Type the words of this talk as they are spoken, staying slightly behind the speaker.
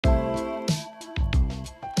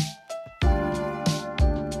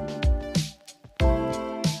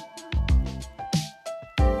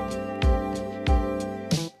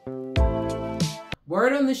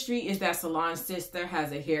Word on the street is that Salon Sister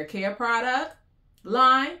has a hair care product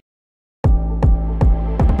line.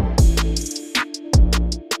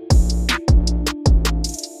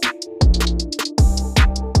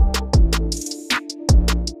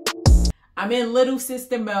 I'm in little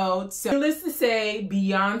sister mode. So needless to say,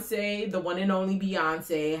 Beyonce, the one and only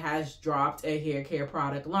Beyonce, has dropped a hair care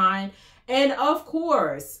product line. And of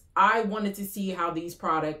course, I wanted to see how these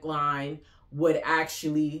product line would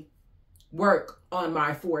actually work on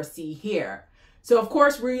my 4C hair. So of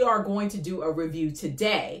course, we are going to do a review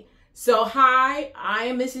today. So hi, I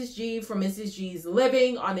am Mrs. G from Mrs. G's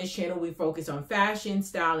Living. On this channel, we focus on fashion,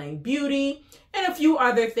 styling, beauty, and a few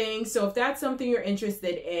other things. So if that's something you're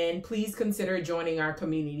interested in, please consider joining our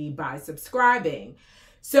community by subscribing.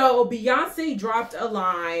 So Beyonce dropped a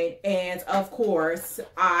line, and of course,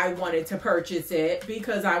 I wanted to purchase it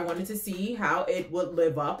because I wanted to see how it would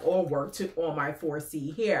live up or work on my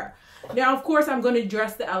 4C hair. Now, of course, I'm going to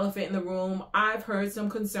address the elephant in the room. I've heard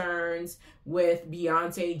some concerns with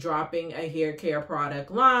Beyonce dropping a hair care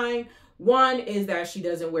product line. One is that she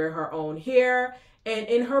doesn't wear her own hair. And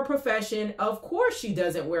in her profession, of course, she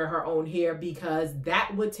doesn't wear her own hair because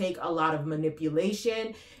that would take a lot of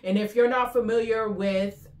manipulation. And if you're not familiar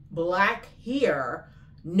with black hair,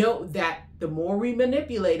 note that the more we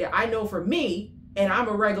manipulate it, I know for me, and I'm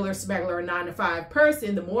a regular smuggler, 9-to-5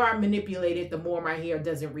 person, the more I manipulate it, the more my hair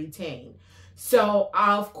doesn't retain. So,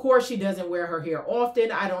 of course, she doesn't wear her hair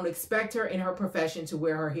often. I don't expect her in her profession to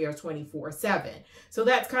wear her hair 24/7. So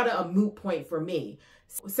that's kind of a moot point for me.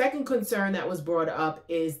 Second concern that was brought up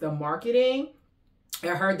is the marketing. I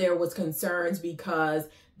heard there was concerns because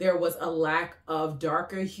there was a lack of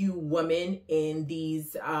darker hue women in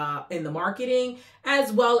these in the marketing,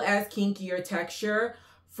 as well as kinkier texture.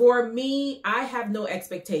 For me, I have no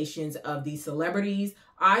expectations of these celebrities.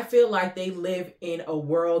 I feel like they live in a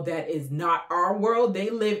world that is not our world. They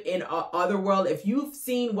live in a other world. If you've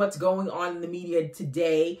seen what's going on in the media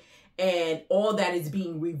today and all that is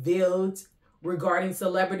being revealed regarding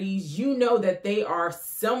celebrities, you know that they are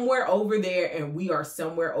somewhere over there and we are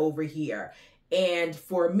somewhere over here. And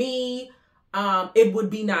for me, it would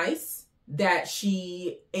be nice that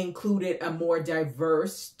she included a more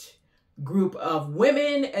diverse group of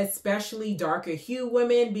women, especially darker hue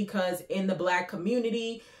women, because in the Black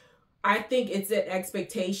community, I think it's an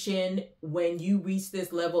expectation when you reach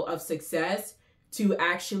this level of success to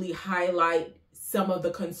actually highlight some of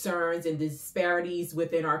the concerns and disparities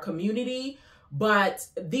within our community. But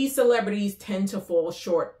these celebrities tend to fall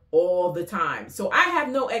short all the time. So I have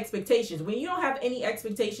no expectations. When you don't have any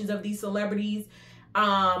expectations of these celebrities,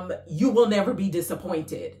 you will never be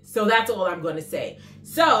disappointed. So that's all I'm going to say.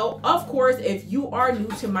 So, of course, if you are new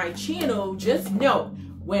to my channel, just know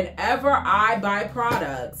whenever I buy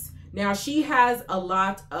products, now she has a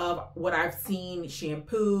lot of what I've seen,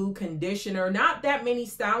 shampoo, conditioner, not that many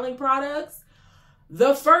styling products.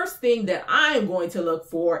 The first thing that I'm going to look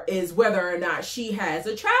for is whether or not she has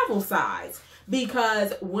a travel size.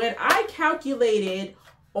 Because when I calculated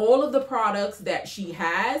all of the products that she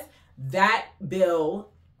has, that bill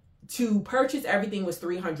to purchase everything was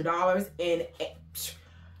 $300. And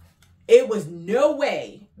it was no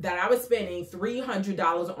way that I was spending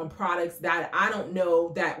 $300 on products that I don't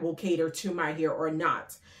know that will cater to my hair or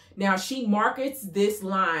not. Now, she markets this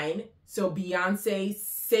line, so Beyonce's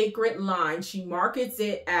Cécred line, she markets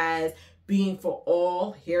it as being for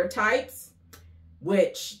all hair types,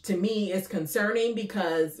 which to me is concerning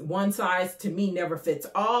because one size to me never fits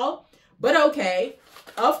all. But okay,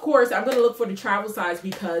 of course, I'm going to look for the travel size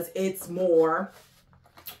because it's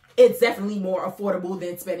definitely more affordable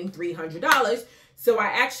than spending $300. So I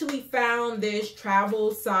actually found this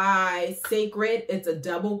travel size Cécred. It's a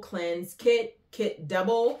double cleanse kit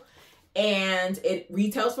double. And it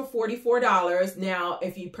retails for $44. Now,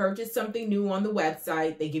 if you purchase something new on the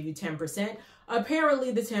website, they give you 10%.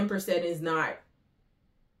 Apparently, the 10% is not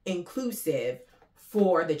inclusive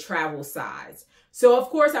for the travel size. So, of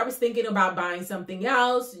course, I was thinking about buying something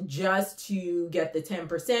else just to get the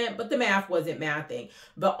 10%, but the math wasn't mathing.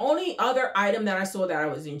 The only other item that I saw that I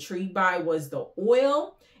was intrigued by was the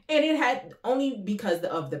oil. And it had only because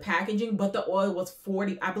of the packaging, but the oil was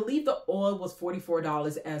I believe the oil was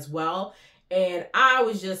 $44 as well. And I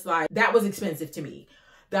was just like, that was expensive to me.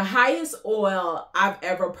 The highest oil I've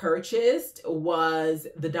ever purchased was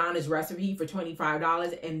the Donna's Recipe for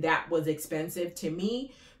 $25, and that was expensive to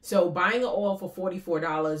me. So buying an oil for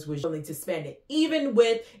 $44 was willing to spend it. Even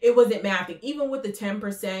with, it wasn't mathing, even with the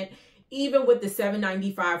 10%, even with the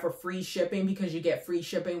 $7.95 for free shipping, because you get free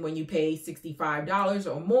shipping when you pay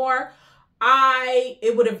 $65 or more,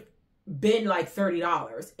 it would have been like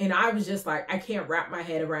 $30. And I was just like, I can't wrap my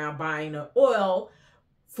head around buying an oil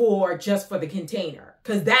for just for the container,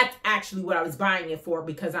 because that's actually what I was buying it for,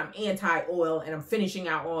 because I'm anti-oil and I'm finishing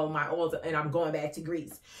out all of my oils and I'm going back to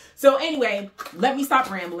grease. So anyway, let me stop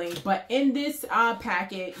rambling. But in this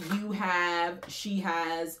packet, she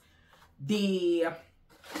has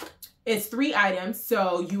it's 3 items.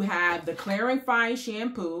 So you have the Clear and Fine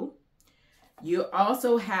shampoo. You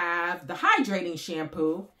also have the hydrating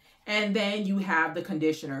shampoo, and then you have the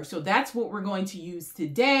conditioner. So that's what we're going to use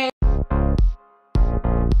today.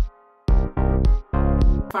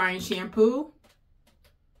 Fine shampoo.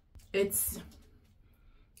 It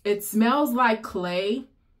smells like clay,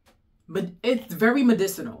 but it's very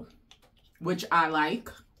medicinal, which I like.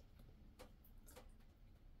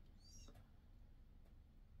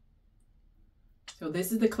 So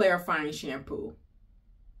this is the clarifying shampoo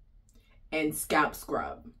and scalp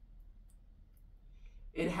scrub.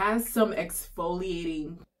 It has some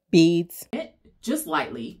exfoliating beads, just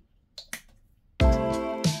lightly.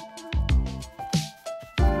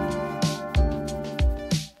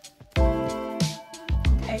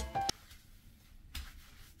 Okay.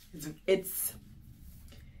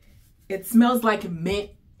 It smells like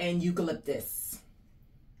mint and eucalyptus.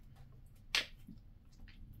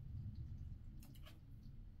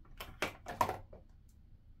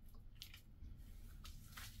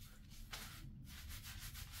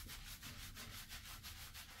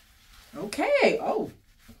 Okay. Oh.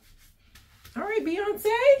 All right,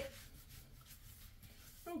 Beyonce.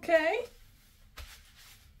 Okay.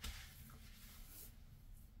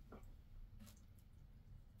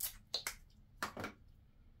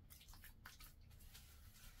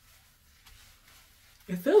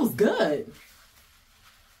 It feels good.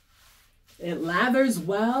 It lathers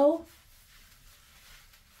well.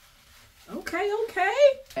 Okay,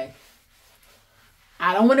 okay.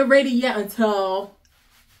 I don't want to rate it yet until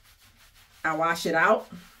I wash it out,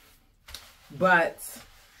 but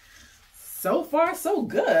so far so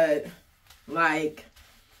good. Like,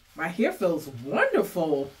 my hair feels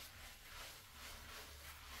wonderful.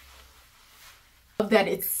 Love that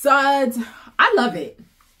it suds. I love it.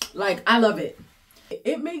 Like, I love it.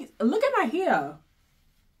 It makes, look at my hair.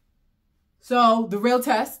 So the real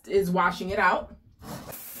test is washing it out.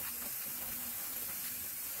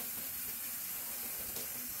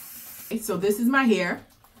 So this is my hair.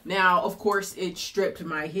 Now, of course, it stripped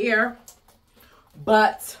my hair,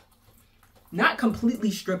 but not completely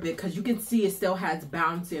strip it, because you can see it still has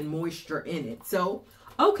bounce and moisture in it. So,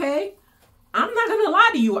 okay, I'm not going to lie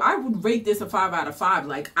to you. I would rate this a 5 out of 5.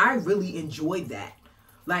 Like, I really enjoyed that.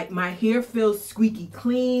 Like, my hair feels squeaky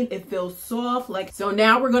clean. It feels soft. Like, so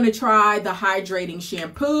now we're going to try the hydrating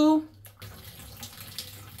shampoo.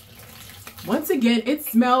 Once again, it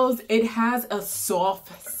has a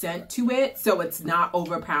soft scent to it, so it's not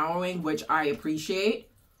overpowering, which I appreciate.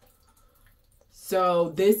 So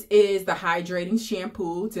this is the hydrating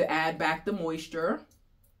shampoo to add back the moisture.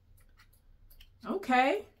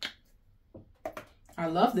 Okay. I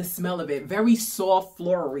love the smell of it. Very soft,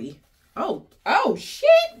 floral-y. Oh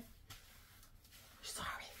shit. Sorry.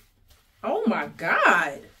 Oh my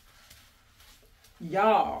God.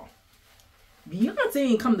 Y'all. Beyonce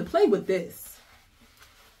ain't come to play with this.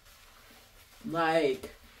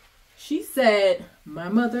 Like, she said, my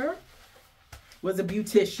mother was a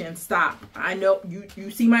beautician. Stop. I know,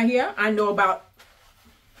 you see my hair? I know about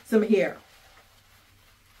some hair.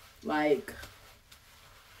 Like,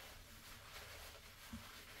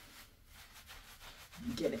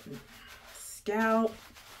 get it. Scalp.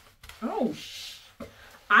 Oh,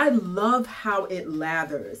 I love how it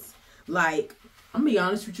lathers. Like, I'm gonna be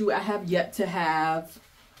honest with you, I have yet to have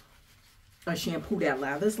a shampoo that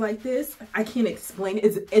lathers like this. I can't explain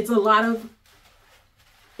it. It's a lot of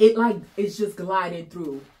it, like it's just gliding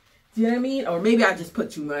through. Do you know what I mean? Or maybe I just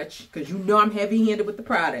put too much, because you know I'm heavy-handed with the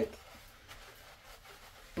product.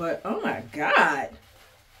 But oh my God,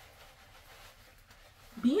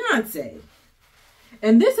 Beyonce.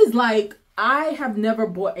 And this is like, I have never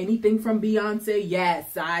bought anything from Beyonce.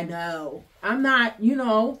 Yes, I know. I'm not, you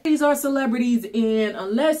know, these are celebrities, and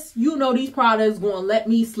unless, you know, these products gonna let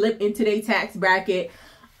me slip into their tax bracket,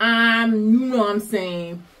 you know what I'm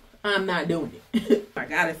saying, I'm not doing it. Oh my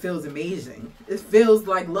God, it feels amazing. It feels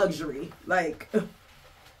like luxury. Like,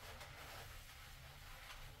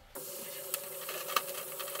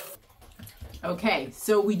 okay,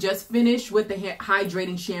 so we just finished with the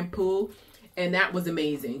hydrating shampoo, and that was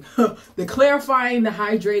amazing. The clarifying, the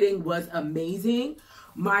hydrating was amazing.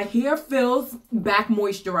 My hair feels back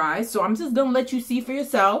moisturized, so I'm just gonna let you see for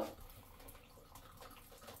yourself.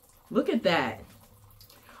 Look at that.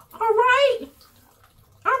 All right.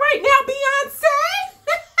 All right, now Beyonce.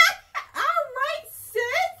 All right,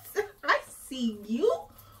 sis. I see you.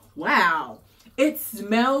 wow. It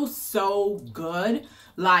smells so good.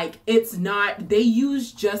 Like, it's not, they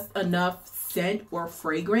use just enough scent or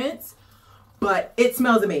fragrance, but it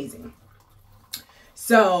smells amazing.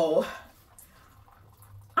 So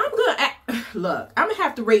look, I'm gonna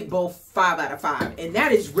have to rate both 5 out of 5, and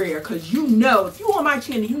that is rare because, you know, if you on my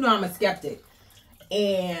channel, you know I'm a skeptic.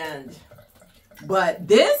 But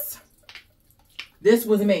this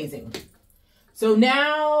was amazing. So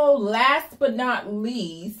now, last but not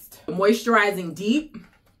least, moisturizing deep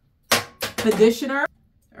conditioner.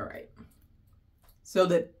 All right. So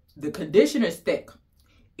the conditioner is thick.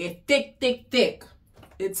 It's thick, thick, thick.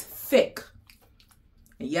 It's thick.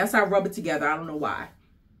 And yes, I rub it together. I don't know why.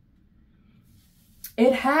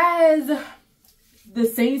 It has the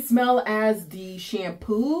same smell as the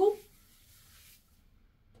shampoo,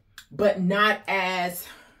 but not as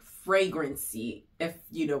fragrancy, if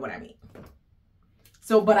you know what I mean.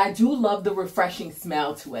 So, but I do love the refreshing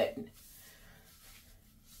smell to it.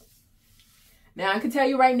 Now, I can tell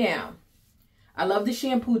you right now, I love the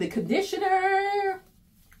shampoo, the conditioner,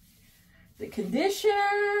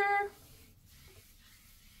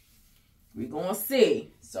 we're gonna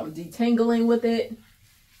see. So I'm detangling with it.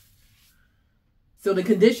 So the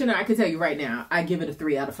conditioner, I can tell you right now, I give it a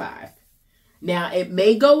 3 out of 5. Now, it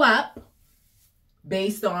may go up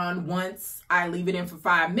based on once I leave it in for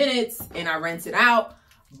 5 minutes and I rinse it out.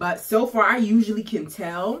 But so far, I usually can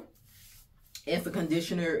tell if a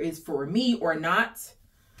conditioner is for me or not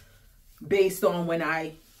based on when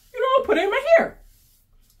I, put it in my hair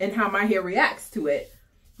and how my hair reacts to it.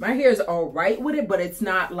 My hair is all right with it, but it's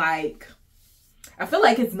not like, I feel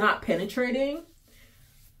like it's not penetrating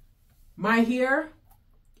my hair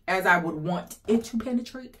as I would want it to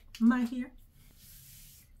penetrate my hair.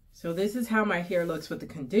 So this is how my hair looks with the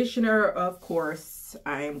conditioner. Of course,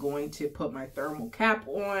 I am going to put my thermal cap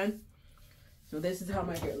on. So this is how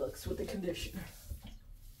my hair looks with the conditioner.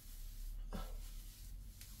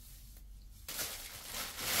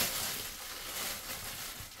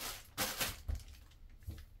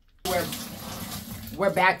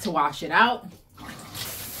 We're back to wash it out.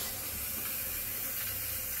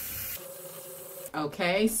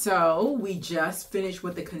 Okay, so we just finished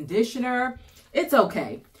with the conditioner. It's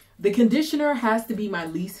okay. The conditioner has to be my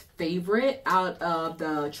least favorite out of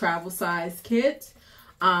the travel size kit.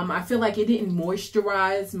 I feel like it didn't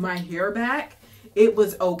moisturize my hair back. It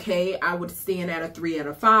was okay. I would stand at a 3 out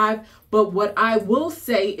of 5. But what I will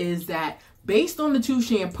say is that based on the 2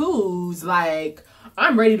 shampoos, like,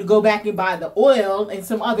 I'm ready to go back and buy the oil and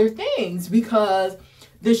some other things, because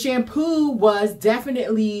the shampoo was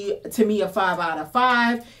definitely, to me, a 5 out of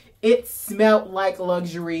 5. It smelled like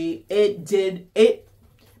luxury. It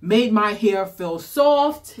made my hair feel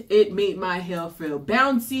soft. It made my hair feel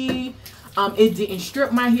bouncy. It didn't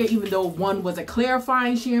strip my hair, even though one was a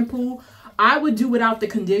clarifying shampoo. I would do without the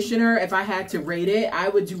conditioner. If I had to rate it, I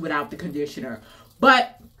would do without the conditioner.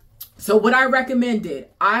 But, so what I recommended,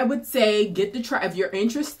 I would say get the if you're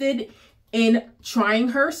interested in trying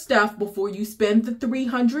her stuff before you spend the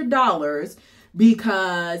 $300,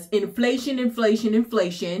 because inflation,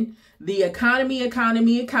 the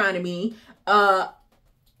economy,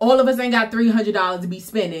 all of us ain't got $300 to be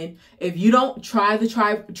spending. If you don't try the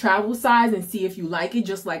travel size and see if you like it,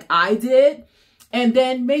 just like I did, and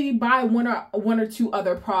then maybe buy one or 2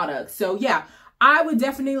 other products. So yeah, I would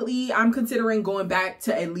definitely, I'm considering going back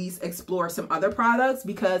to at least explore some other products,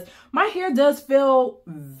 because my hair does feel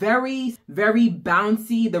very, very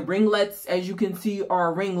bouncy. The ringlets, as you can see,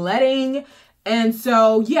 are ringletting. And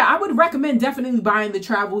so, yeah, I would recommend definitely buying the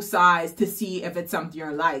travel size to see if it's something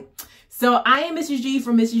you're like. So I am Mrs. G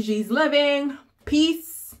from Mrs. G's Living.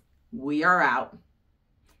 Peace. We are out.